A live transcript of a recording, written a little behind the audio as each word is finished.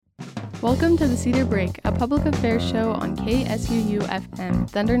Welcome to the Cedar Break, a public affairs show on KSUU-FM,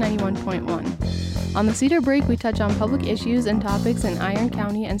 Thunder 91.1. On the Cedar Break, we touch on public issues and topics in Iron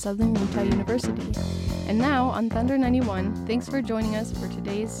County and Southern Utah University. And now, on Thunder 91, thanks for joining us for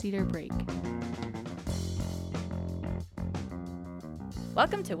today's Cedar Break.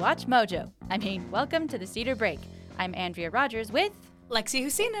 Welcome to Watch Mojo. Welcome to the Cedar Break. I'm Andrea Rogers with Lexi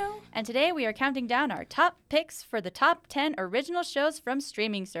Husino. And today we are counting down our top picks for the top 10 original shows from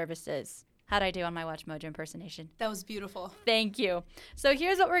streaming services. How'd I do on my Watch Mojo impersonation? That was beautiful. Thank you. So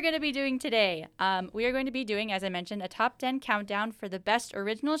here's what we're going to be doing today. We are going to be doing, as I mentioned, a top 10 countdown for the best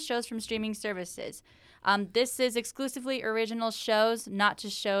original shows from streaming services. This is exclusively original shows, not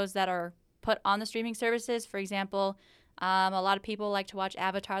just shows that are put on the streaming services. For example, a lot of people like to watch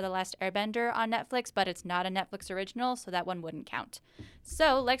Avatar: The Last Airbender on Netflix, but it's not a Netflix original, so that one wouldn't count.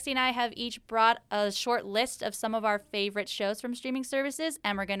 So Lexi and I have each brought a short list of some of our favorite shows from streaming services,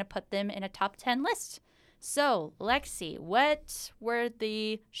 and we're going to put them in a top 10 list. So, Lexi, what were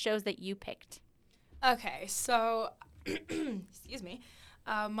the shows that you picked? Okay, so, excuse me,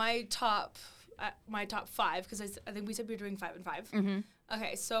 my top 5, because I think we said we were doing 5 and 5. Mm-hmm.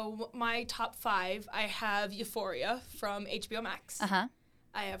 Okay, so my top 5, I have Euphoria from HBO Max. Uh-huh.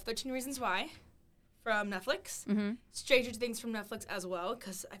 I have 13 Reasons Why from Netflix. Mm-hmm. Stranger Things from Netflix as well,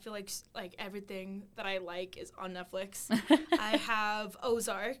 because I feel like everything that I like is on Netflix. I have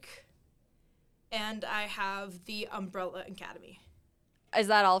Ozark, and I have The Umbrella Academy. Is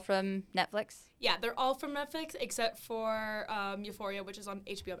that all from Netflix? Yeah, they're all from Netflix except for Euphoria, which is on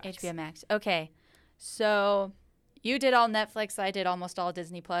HBO Max. HBO Max. Okay. So you did all Netflix. I did almost all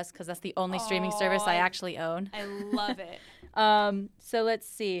Disney Plus because that's the only streaming service I actually own. I love it. So let's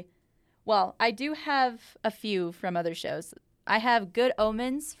see. Well, I do have a few from other shows. I have Good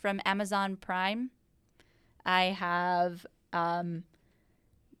Omens from Amazon Prime. I have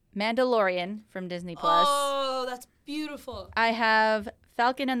Mandalorian from Disney Plus. Oh, that's beautiful. I have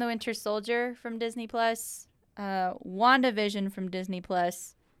Falcon and the Winter Soldier from Disney Plus. WandaVision from Disney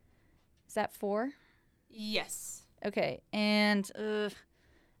Plus. Is that 4? Yes. Okay, and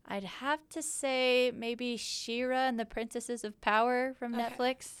I'd have to say maybe She-Ra and the Princesses of Power from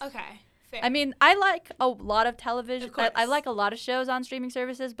Netflix. Okay, fair. I like a lot of television. Of course. I like a lot of shows on streaming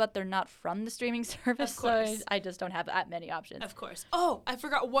services, but they're not from the streaming service, Of course. so I just don't have that many options. Of course. Oh, I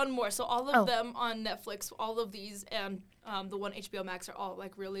forgot one more. So all of them on Netflix, all of these, and the one HBO Max are all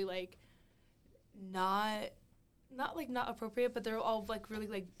really not appropriate, but they're all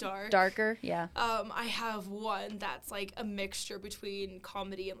really dark. Darker, yeah. I have one that's a mixture between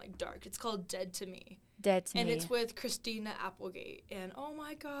comedy and dark. It's called Dead to Me. Dead to Me. And it's with Christina Applegate. And oh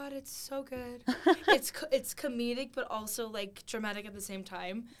my God, it's so good. it's comedic, but also dramatic at the same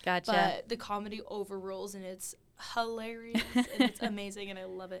time. Gotcha. But the comedy overrules, and it's hilarious, and it's amazing, and I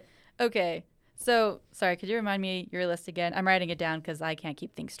love it. Okay. So, sorry, could you remind me your list again? I'm writing it down because I can't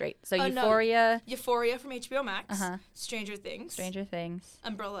keep things straight. So, Euphoria. No. Euphoria from HBO Max. Uh-huh. Stranger Things.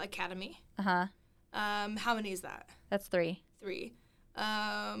 Umbrella Academy. Uh-huh. How many is that? That's 3. 3.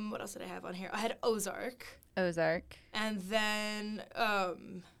 What else did I have on here? I had Ozark. And then,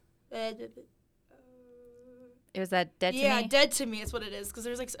 it was that Dead to Me? Yeah, Dead to Me is what it is, because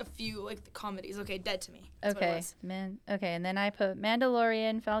there's a few comedies. Okay, Dead to Me. That's what it was. Okay, and then I put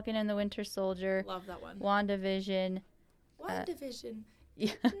Mandalorian, Falcon and the Winter Soldier. Love that one. WandaVision.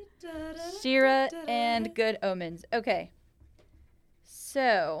 Yeah. She-Ra and Good Omens. Okay.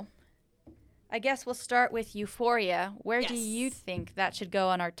 So, I guess we'll start with Euphoria. Where do you think that should go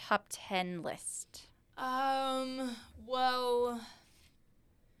on our top 10 list? Well,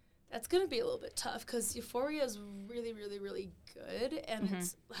 that's going to be a little bit tough because Euphoria is really, really, really good, and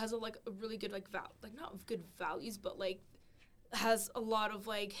it has a really good not good values, but has a lot of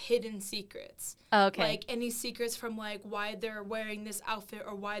hidden secrets. Oh, okay. Any secrets from why they're wearing this outfit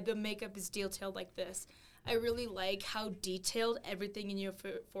or why the makeup is detailed like this. I really like how detailed everything in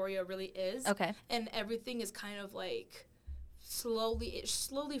Euphoria really is. Okay. And everything is kind of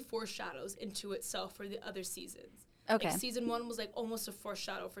slowly foreshadows into itself for the other seasons. Okay. Season 1 was almost a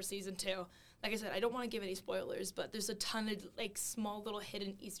foreshadow for season 2. Like I said, I don't want to give any spoilers, but there's a ton of small little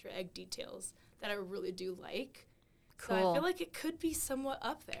hidden Easter egg details that I really do like. Cool. So I feel like it could be somewhat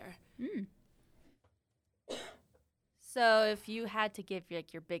up there. Mm. So if you had to give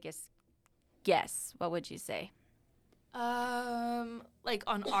your biggest guess, what would you say? On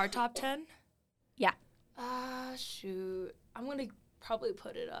our top 10? Yeah. Shoot. I'm going to probably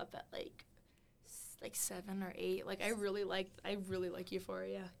put it up at 7 or 8. I really like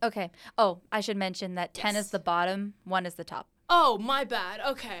Euphoria. Okay. Oh, I should mention that 10 is the bottom, 1 is the top. Oh, my bad.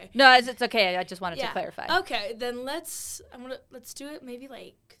 Okay. No, it's okay. I just wanted to clarify. Okay, then let's do it maybe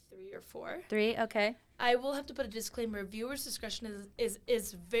 3 or 4. 3, okay. I will have to put a disclaimer. Viewers' discretion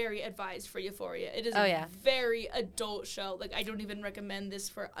is very advised for Euphoria. It is a very adult show. Like, I don't even recommend this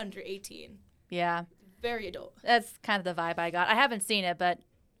for under 18. Yeah. Very adult. That's kind of the vibe I got. I haven't seen it, but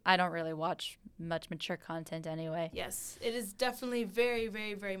I don't really watch much mature content anyway. Yes, it is definitely very,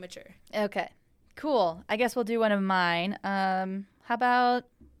 very, very mature. Okay. Cool. I guess we'll do one of mine. How about,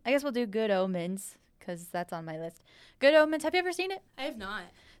 I guess we'll do Good Omens, because that's on my list. Good Omens, have you ever seen it? I have not.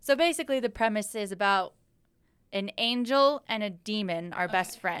 So basically the premise is about an angel and a demon are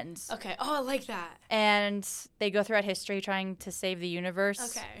best friends. Okay. Oh, I like that. And they go throughout history trying to save the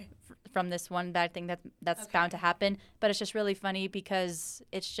universe from this one bad thing that's bound to happen. But it's just really funny because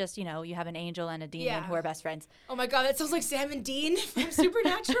it's just, you know, you have an angel and a demon who are best friends. Oh my God, that sounds like Sam and Dean from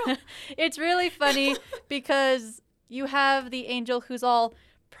Supernatural. It's really funny because you have the angel who's all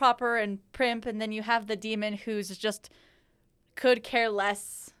proper and primp, and then you have the demon who's just could care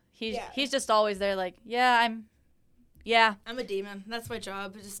less. He's just always there like, I'm a demon. That's my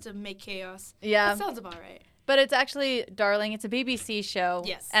job, just to make chaos. Yeah. That sounds about right. But it's actually darling. It's a BBC show.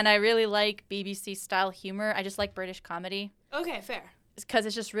 Yes. And I really like BBC style humor. I just like British comedy. Okay, fair. Because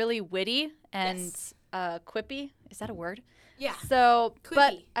it's just really witty and quippy. Is that a word? Yeah. So,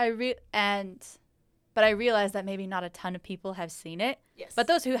 Quippy. but I realized that maybe not a ton of people have seen it. Yes. But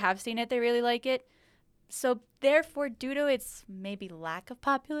those who have seen it, they really like it. So therefore, due to its maybe lack of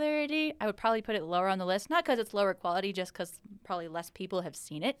popularity, I would probably put it lower on the list. Not because it's lower quality, just because probably less people have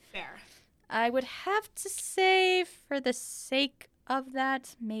seen it. Fair. I would have to say, for the sake of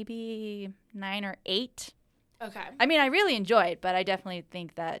that, maybe 9 or 8. Okay. I mean, I really enjoy it, but I definitely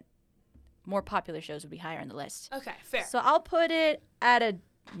think that more popular shows would be higher on the list. Okay, fair. So I'll put it at a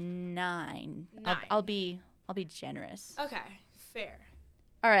 9. I'll be generous. Okay, fair.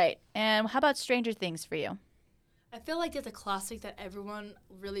 All right, and how about Stranger Things for you? I feel like it's a classic that everyone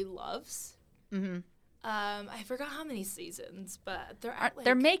really loves. Mm-hmm. I forgot how many seasons, but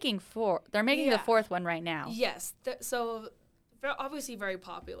they're making 4. They're making the 4th one right now. Yes, so they're obviously very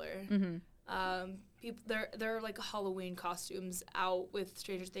popular. Mm-hmm. People, there are like Halloween costumes out with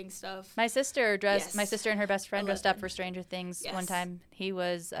Stranger Things stuff. My sister and her best friend dressed up for Stranger Things one Yes. time. He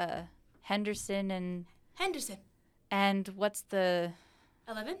was Henderson. And what's the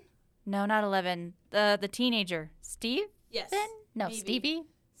 11? No, not 11. The teenager. Steve? Yes. No, maybe. Stevie?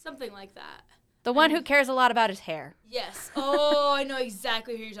 Something like that. The one who cares a lot about his hair. Yes. Oh, I know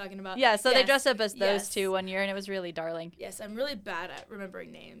exactly who you're talking about. Yeah, so they dressed up as those Yes. two one year, and it was really darling. Yes, I'm really bad at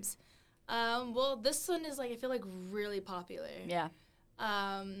remembering names. Well, this one is I feel like really popular. Yeah.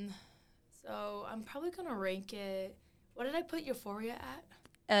 So I'm probably gonna rank it. What did I put Euphoria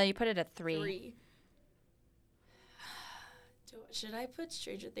at? You put it at 3. 3. Should I put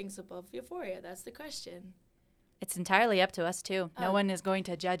Stranger Things above Euphoria? That's the question. It's entirely up to us, too. No one is going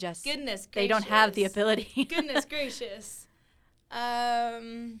to judge us. Goodness gracious. They don't have the ability. Goodness gracious.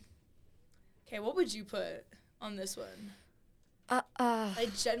 Okay, what would you put on this one? I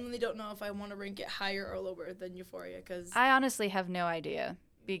genuinely don't know if I want to rank it higher or lower than Euphoria, because I honestly have no idea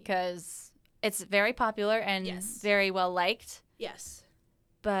because it's very popular and very well liked. Yes.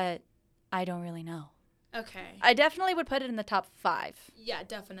 But I don't really know. Okay. I definitely would put it in the top 5. Yeah,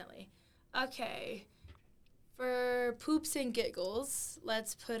 definitely. Okay. For poops and giggles,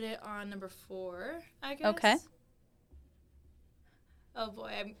 let's put it on number 4, I guess. Okay. Oh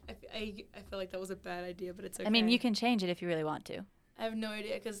boy, I feel like that was a bad idea, but it's okay. I mean, you can change it if you really want to. I have no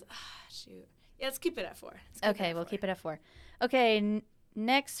idea, because, shoot. Yeah, let's keep it at 4. Okay, we'll keep it at 4. Okay,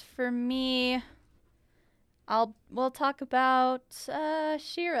 next for me, we'll talk about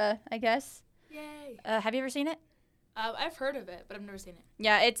She-Ra, I guess. Yay. Have you ever seen it? I've heard of it, but I've never seen it.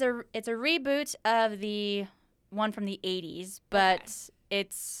 Yeah, it's a reboot of the one from the 80s, but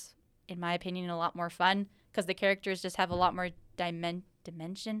it's, in my opinion, a lot more fun because the characters just have a lot more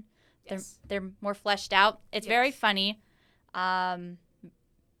dimension. Yes. They're more fleshed out. It's very funny. I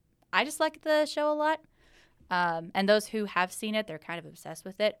just like the show a lot. And those who have seen it, they're kind of obsessed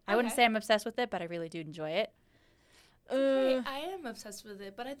with it. I wouldn't say I'm obsessed with it, but I really do enjoy it. I am obsessed with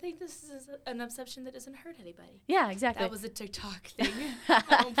it, but I think this is an obsession that doesn't hurt anybody. Yeah, exactly. That was a TikTok thing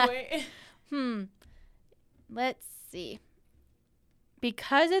at one point. Let's see.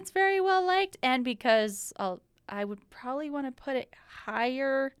 Because it's very well liked and because I would probably want to put it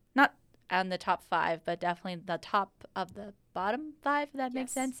higher, not on the top 5, but definitely the top of the bottom 5, if that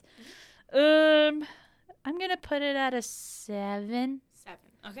makes sense. I'm going to put it at a 7. 7,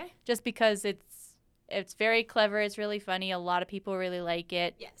 okay. Just because it's very clever, it's really funny, a lot of people really like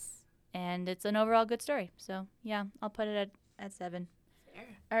it. Yes. And it's an overall good story. So, yeah, I'll put it at 7. Fair.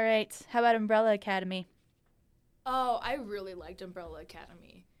 All right. How about Umbrella Academy? Oh, I really liked Umbrella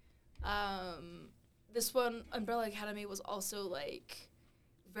Academy. This one, Umbrella Academy, was also like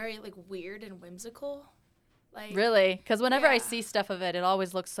very like weird and whimsical. Like Really? Because whenever I yeah. see stuff of it, it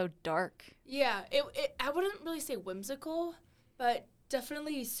always looks so dark. Yeah, it I wouldn't really say whimsical, but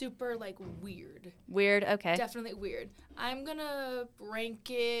definitely super like weird. Weird. Okay. Definitely weird. I'm gonna rank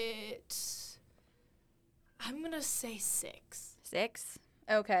it. I'm gonna say 6. 6.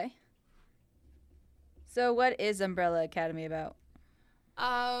 Okay. So what is Umbrella Academy about?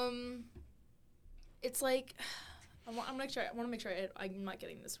 It's like I want to make sure I'm not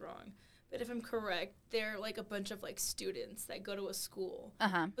getting this wrong. But if I'm correct, they're like a bunch of like students that go to a school.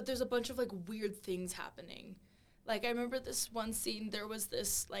 But there's a bunch of like weird things happening. Like I remember this one scene. There was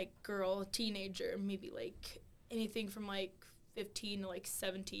this like girl, teenager, maybe like anything from like 15 to like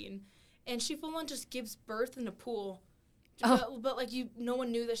 17, and she full on just gives birth in a pool. But like no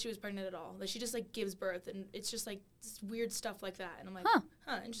one knew that she was pregnant at all. Like she just like gives birth, and it's just like this weird stuff like that. And I'm like,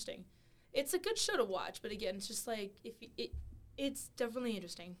 interesting. It's a good show to watch, but again, it's just like it's definitely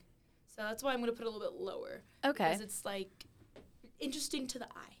interesting. So that's why I'm gonna put it a little bit lower. Okay. Because it's like interesting to the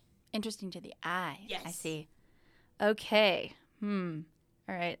eye. Interesting to the eye. Yes. I see. Okay. All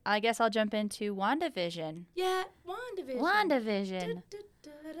right. I guess I'll jump into WandaVision. Yeah, WandaVision. WandaVision.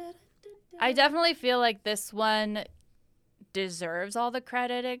 I definitely feel like this one deserves all the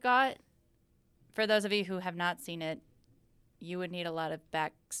credit it got. For those of you who have not seen it, you would need a lot of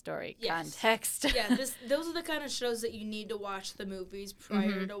backstory context. Yeah, those are the kind of shows that you need to watch the movies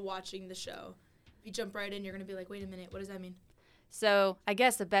prior to watching the show. If you jump right in, you're going to be like, wait a minute, what does that mean? So I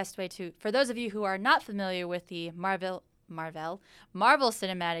guess the best way for those of you who are not familiar with the Marvel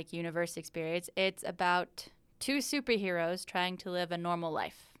Cinematic Universe experience, it's about 2 superheroes trying to live a normal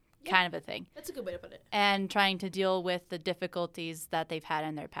life, kind of a thing. That's a good way to put it. And trying to deal with the difficulties that they've had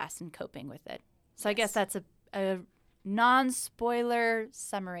in their past and coping with it. So I guess that's a non-spoiler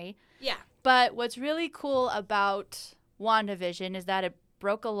summary. Yeah. But what's really cool about WandaVision is that it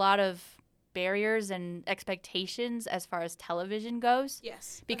broke a lot of barriers and expectations as far as television goes.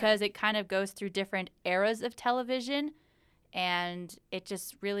 Yes. Because it kind of goes through different eras of television, and it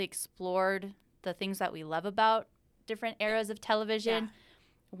just really explored the things that we love about different eras of television,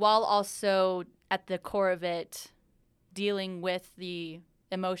 while also at the core of it dealing with the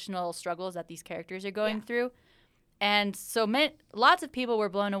emotional struggles that these characters are going through. And so lots of people were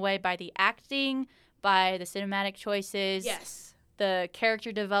blown away by the acting, by the cinematic choices, the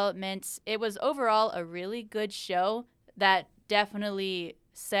character developments. It was overall a really good show that definitely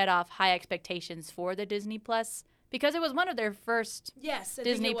set off high expectations for the Disney Plus, because it was one of their first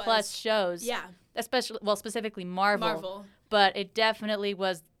Disney Plus shows. Yeah. Specifically Marvel. But it definitely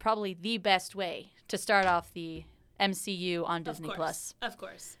was probably the best way to start off the MCU on Disney Plus. Of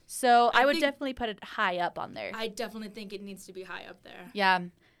course. So I would definitely put it high up on there. I definitely think it needs to be high up there. Yeah.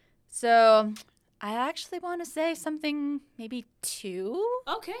 So I actually want to say something maybe 2.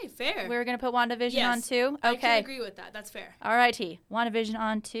 Okay, fair. We're going to put WandaVision on 2? Okay. I can agree with that. That's fair. All righty. WandaVision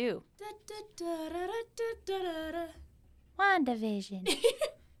on 2. WandaVision.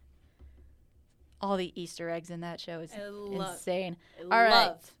 All the Easter eggs in that show is insane. All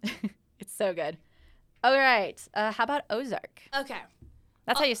right. It's so good. All right. How about Ozark? Okay.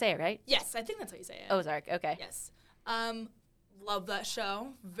 That's how you say it, right? Yes, I think that's how you say it. Ozark. Okay. Yes. Love that show.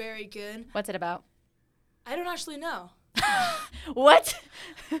 Very good. What's it about? I don't actually know. What?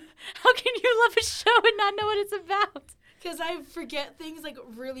 How can you love a show and not know what it's about? Because I forget things like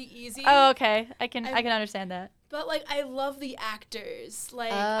really easy. Oh, okay. I can understand that. But like I love the actors.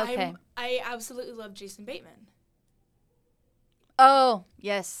 Like I absolutely love Jason Bateman. Oh,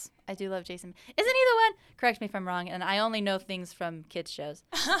 yes. I do love Jason. Isn't he the one? Correct me if I'm wrong, and I only know things from kids' shows.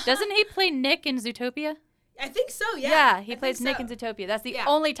 Doesn't he play Nick in Zootopia? I think so, yeah. Yeah, he plays Nick in Zootopia. That's the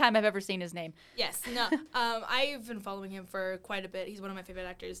only time I've ever seen his name. Yes, no. I've been following him for quite a bit. He's one of my favorite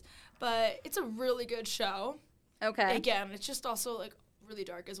actors. But it's a really good show. Okay. Again, it's just also like really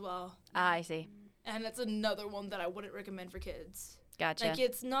dark as well. Ah, I see. And it's another one that I wouldn't recommend for kids. Gotcha. Like,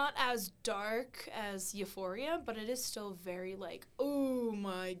 it's not as dark as Euphoria, but it is still very, like, oh,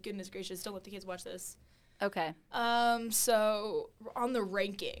 my goodness gracious, don't let the kids watch this. Okay. So, on the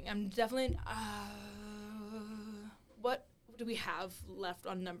ranking, I'm definitely, what do we have left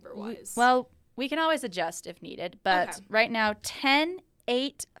on number-wise? Well, we can always adjust if needed, but right now, 10,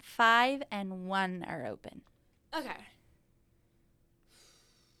 8, 5, and 1 are open. Okay.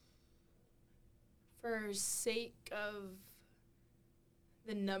 For sake of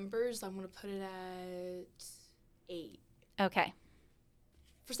the numbers, I'm going to put it at 8. Okay.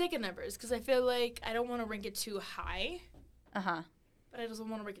 For sake of numbers, because I feel like I don't want to rank it too high. Uh-huh. But I just don't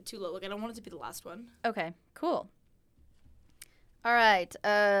want to rank it too low. Like, I don't want it to be the last one. Okay, cool. All right.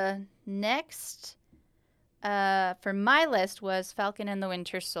 Next, for my list was Falcon and the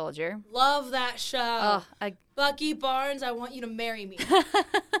Winter Soldier. Love that show. Oh, Bucky Barnes, I want you to marry me.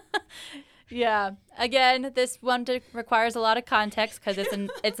 yeah. Again, this one requires a lot of context because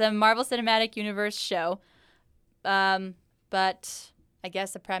it's a Marvel Cinematic Universe show. But I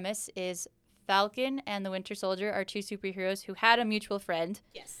guess the premise is Falcon and the Winter Soldier are two superheroes who had a mutual friend.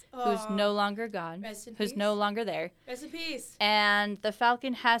 Yes. Who's no longer gone. Rest in who's peace. no longer there. Rest in peace. And the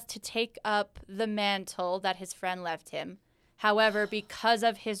Falcon has to take up the mantle that his friend left him. However, because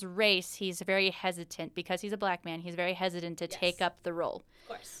of his race, he's very hesitant. Because he's a black man, he's very hesitant to take up the role. Of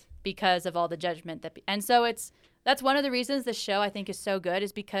course. Because of all the judgment and so that's one of the reasons the show I think is so good,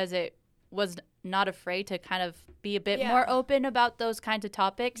 is because it was not afraid to kind of be a bit more open about those kinds of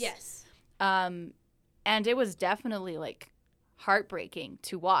topics. Yes. And it was definitely like heartbreaking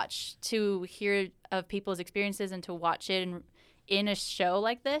to watch, to hear of people's experiences and to watch it in a show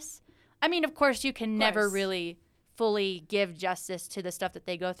like this. I mean, of course, you can never really fully give justice to the stuff that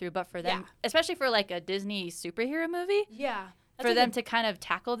they go through, but for them, especially for like a Disney superhero movie, for them to kind of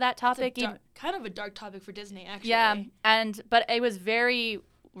tackle that topic. Kind of a dark topic for Disney, actually. Yeah, but it was very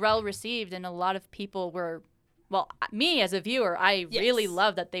well received, and a lot of people were, well, me as a viewer, I really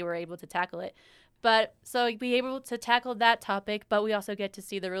love that they were able to tackle it. But so be able to tackle that topic, but we also get to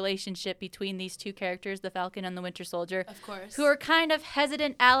see the relationship between these two characters, the Falcon and the Winter Soldier, of course, who are kind of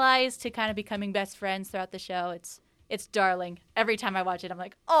hesitant allies to kind of becoming best friends throughout the show. It's darling. Every time I watch it, I'm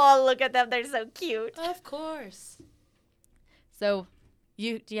like, oh, look at them, they're so cute. Of course. So,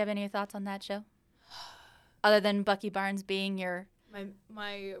 do you have any thoughts on that show, other than Bucky Barnes being your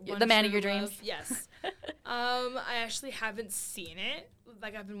the man of your dreams? Yes. I actually haven't seen it.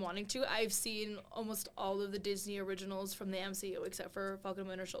 Like, I've been wanting to. I've seen almost all of the Disney originals from the MCU except for Falcon and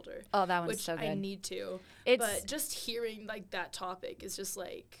Winter Soldier. Oh, that one's so good. Which I need to. But just hearing like that topic is just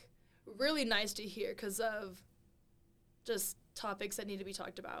like really nice to hear because of just topics that need to be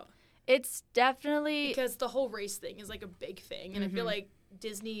talked about. It's definitely because the whole race thing is like a big thing, and I feel like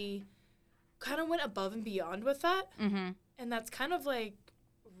Disney kind of went above and beyond with that, and that's kind of like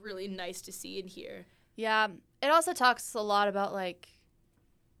really nice to see and hear. Yeah, it also talks a lot about like,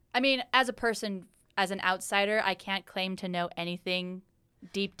 I mean, as a person, as an outsider, I can't claim to know anything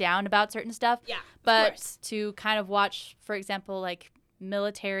deep down about certain stuff. Yeah, but to kind of watch, for example, like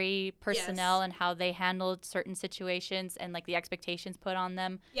military personnel and how they handled certain situations and like the expectations put on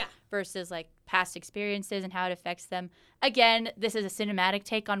them versus like past experiences and how it affects them. Again, this is a cinematic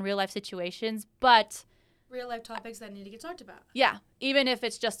take on real life situations, but real life topics that need to get talked about. Yeah, even if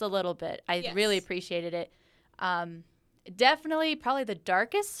it's just a little bit. I really appreciated it. Definitely probably the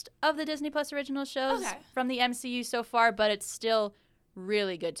darkest of the Disney Plus original shows from the MCU so far, but it's still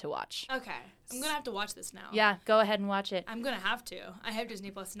really good to watch. Okay. I'm going to have to watch this now. Yeah, go ahead and watch it. I'm going to have to. I have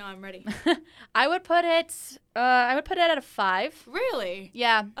Disney Plus now. I'm ready. I would put it at a 5. Really?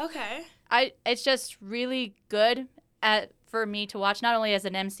 Yeah. Okay. It's just really good for me to watch, not only as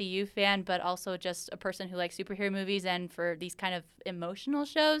an MCU fan, but also just a person who likes superhero movies and for these kind of emotional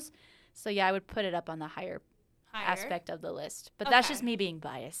shows. So yeah, I would put it up on the higher aspect of the list. But that's just me being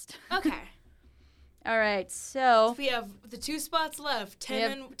biased. Okay. All right, so we have the 2 spots left,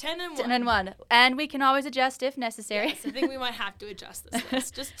 10 and 1. 10 and 1. And we can always adjust if necessary. Yes, I think we might have to adjust this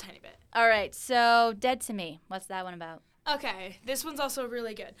list just a tiny bit. All right, so Dead to Me. What's that one about? Okay, this one's also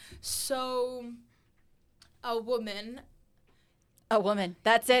really good. So, a woman.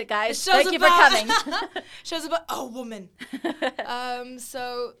 That's it, guys. Thank you for coming. Show's about a woman.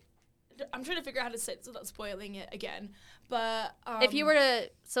 So, I'm trying to figure out how to say it without spoiling it again. But if you were to,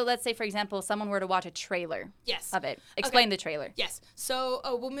 so let's say, for example, someone were to watch a trailer of it. Explain the trailer. Yes. So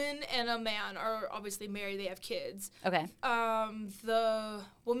a woman and a man are obviously married. They have kids. Okay. The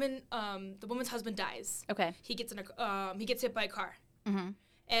woman's husband dies. Okay. He gets hit by a car. Mm-hmm.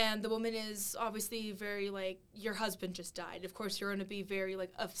 And the woman is obviously very like, your husband just died. Of course, you're gonna be very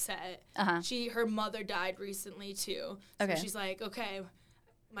like upset. Her mother died recently too. So she's like, okay.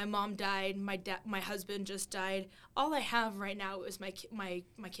 My mom died. My husband just died. All I have right now is my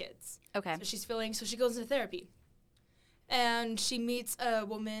kids. Okay. So she goes into therapy, and she meets a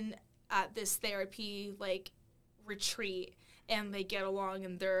woman at this therapy like retreat, and they get along,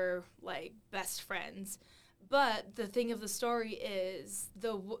 and they're like best friends. But the thing of the story is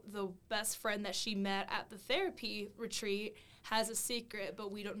the best friend that she met at the therapy retreat has a secret,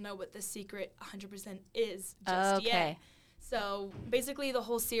 but we don't know what the secret 100% is just yet. So basically the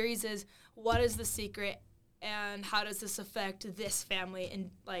whole series is what is the secret and how does this affect this family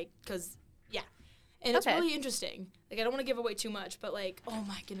and like, cause And it's Okay. really interesting. Like, I don't want to give away too much, but, like, oh,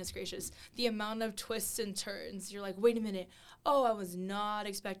 my goodness gracious. The amount of twists and turns. You're like, wait a minute. Oh, I was not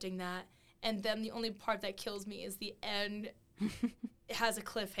expecting that. And then the only part that kills me is the end. It has a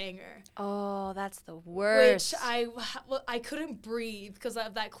cliffhanger. Oh, that's the worst. Which I couldn't breathe because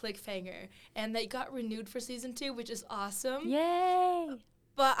of that cliffhanger. And they got renewed for season 2, which is awesome. Yay.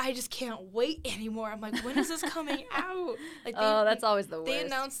 But I just can't wait anymore. I'm like, when is this coming out? Like, That's always the worst. They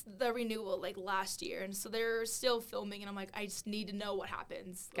announced the renewal like last year, and so they're still filming. And I'm like, I just need to know what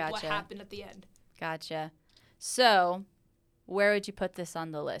happens. Like, what Gotcha. happened at the end? Gotcha. So, where would you put this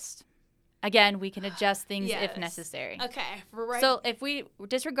on the list? Again, we can adjust things if Yes. necessary. Okay, right. So, if we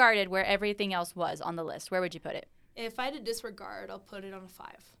disregarded where everything else was on the list, where would you put it? If I had to disregard, I'll put it on a 5.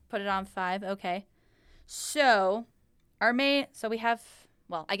 Put it on 5. Okay. So, so we have.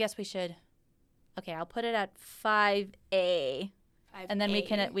 Well, I guess we should. Okay, I'll put it at 5A, and then we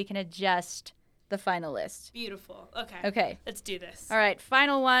can adjust the final list. Beautiful. Okay. Okay. Let's do this. All right,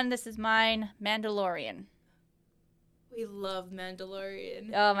 final one. This is mine, Mandalorian. We love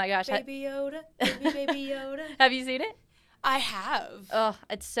Mandalorian. Oh my gosh. Baby Yoda. Baby Yoda. Have you seen it? I have. Oh,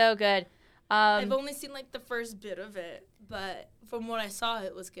 it's so good. I've only seen like the first bit of it, but from what I saw,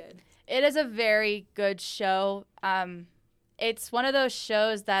 it was good. It is a very good show. It's one of those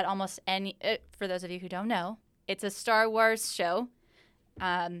shows that almost for those of you who don't know, it's a Star Wars show.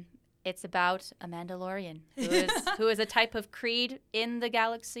 It's about a Mandalorian who is a type of Creed in the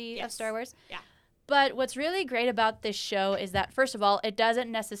galaxy of Star Wars. Yeah. But what's really great about this show is that, first of all, it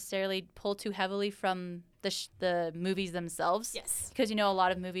doesn't necessarily pull too heavily from the movies themselves. Yes. Because, a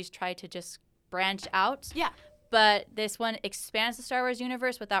lot of movies try to just branch out. Yeah. But this one expands the Star Wars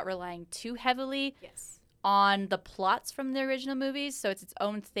universe without relying too heavily on the plots from the original movies. So it's its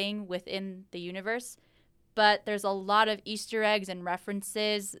own thing within the universe. But there's a lot of Easter eggs and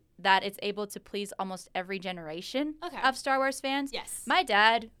references that it's able to please almost every generation of Star Wars fans. Yes. My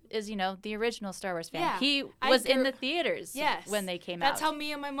dad is, the original Star Wars fan. Yeah. He was in the theaters Yes. when they came That's out. how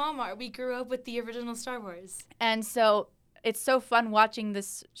me and my mom are. We grew up with the original Star Wars. And so it's so fun watching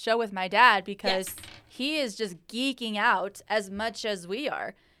this show with my dad because he is just geeking out as much as we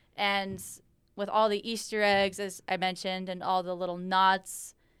are. And with all the Easter eggs, as I mentioned, and all the little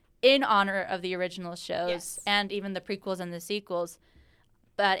nods in honor of the original shows and even the prequels and the sequels.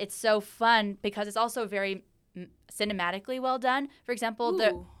 But it's so fun because it's also very cinematically well done. For example,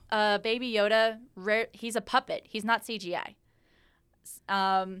 the Baby Yoda, he's a puppet. He's not CGI.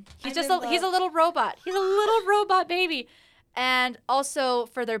 He's a little robot. He's a little robot baby. And also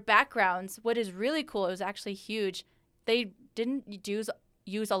for their backgrounds, what is really cool, it was actually huge, they didn't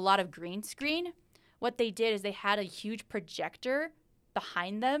use a lot of green screen. What they did is they had a huge projector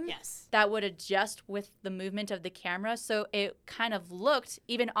behind them that would adjust with the movement of the camera. So it kind of looked,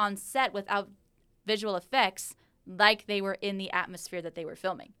 even on set without visual effects, like they were in the atmosphere that they were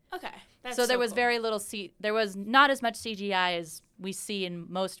filming. Okay. So there was cool. very little there was not as much CGI as we see in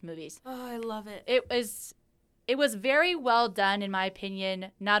most movies. Oh, I love it. It was very well done, in my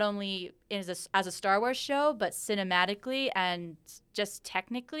opinion, not only as a Star Wars show, but cinematically and just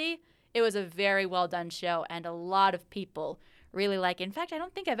technically. It was a very well done show, and a lot of people really like it. In fact, I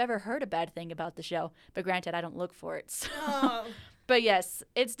don't think I've ever heard a bad thing about the show, but granted, I don't look for it. So. Oh. But yes,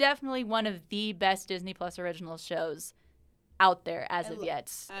 it's definitely one of the best Disney Plus original shows out there as of yet.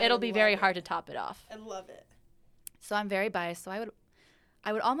 It'll be very hard to top it off. I love it. So I'm very biased. So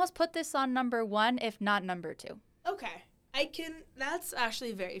I would almost put this on number 1, if not number 2. Okay. That's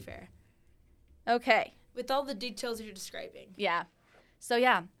actually very fair. Okay. With all the details you're describing. Yeah. So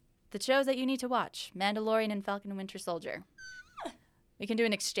yeah, the shows that you need to watch: Mandalorian and Falcon and Winter Soldier. We can do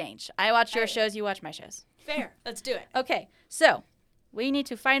an exchange. I watch your shows, you watch my shows. Fair. Let's do it. Okay. So we need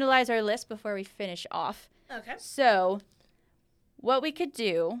to finalize our list before we finish off. Okay. So what we could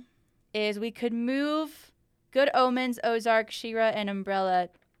do is we could move Good Omens, Ozark, She-Ra, and Umbrella,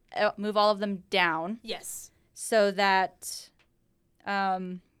 move all of them down. Yes. So that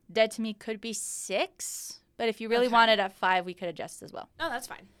Dead to Me could be 6. But if you really want it at 5, we could adjust as well. No, that's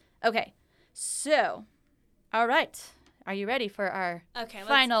fine. Okay. So, all right. Are you ready for our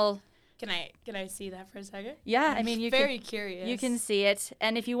final? Can I see that for a second? Yeah, I mean, I'm very curious. You can see it.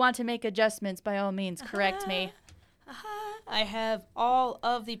 And if you want to make adjustments, by all means, correct me. I have all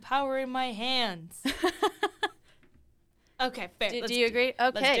of the power in my hands. Okay, fair. Do you agree?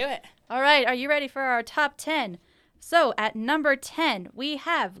 Okay. Let's do it. All right. Are you ready for our top 10? So at number 10, we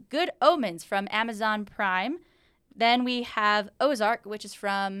have Good Omens from Amazon Prime. Then we have Ozark, which is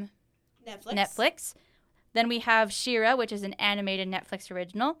from Netflix. Then we have She-Ra, which is an animated Netflix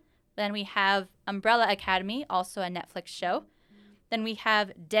original. Then we have Umbrella Academy, also a Netflix show. Then we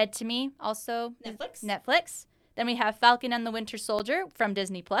have Dead to Me, also Netflix. Then we have Falcon and the Winter Soldier from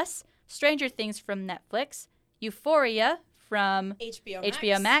Disney+, Stranger Things from Netflix, Euphoria from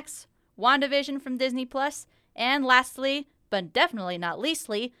HBO Max, WandaVision from Disney+, and lastly, but definitely not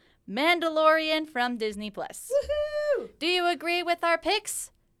leastly, Mandalorian from Disney+. Woohoo! Do you agree with our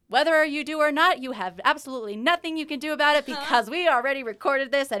picks? Whether you do or not, you have absolutely nothing you can do about it because we already recorded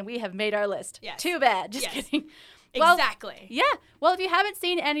this and we have made our list. Yes. Too bad. Just Yes. kidding. Well, Exactly. yeah. Well, if you haven't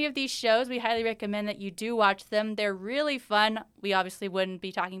seen any of these shows, we highly recommend that you do watch them. They're really fun. We obviously wouldn't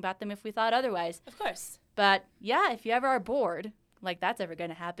be talking about them if we thought otherwise. Of course. But yeah, if you ever are bored, like that's ever going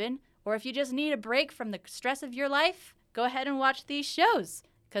to happen, or if you just need a break from the stress of your life, go ahead and watch these shows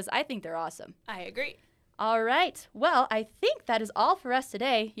because I think they're awesome. I agree. All right. Well, I think that is all for us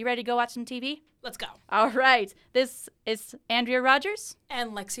today. You ready to go watch some TV? Let's go. All right. This is Andrea Rogers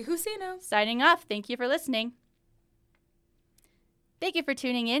And Lexi Husino. signing off. Thank you for listening. Thank you for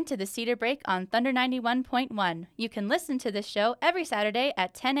tuning in to the Cedar Break on Thunder 91.1. You can listen to this show every Saturday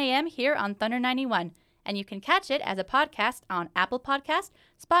at 10 a.m. here on Thunder 91, and you can catch it as a podcast on Apple Podcast,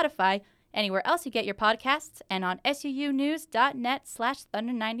 Spotify, anywhere else you get your podcasts, and on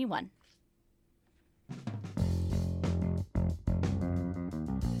suunews.net/Thunder91.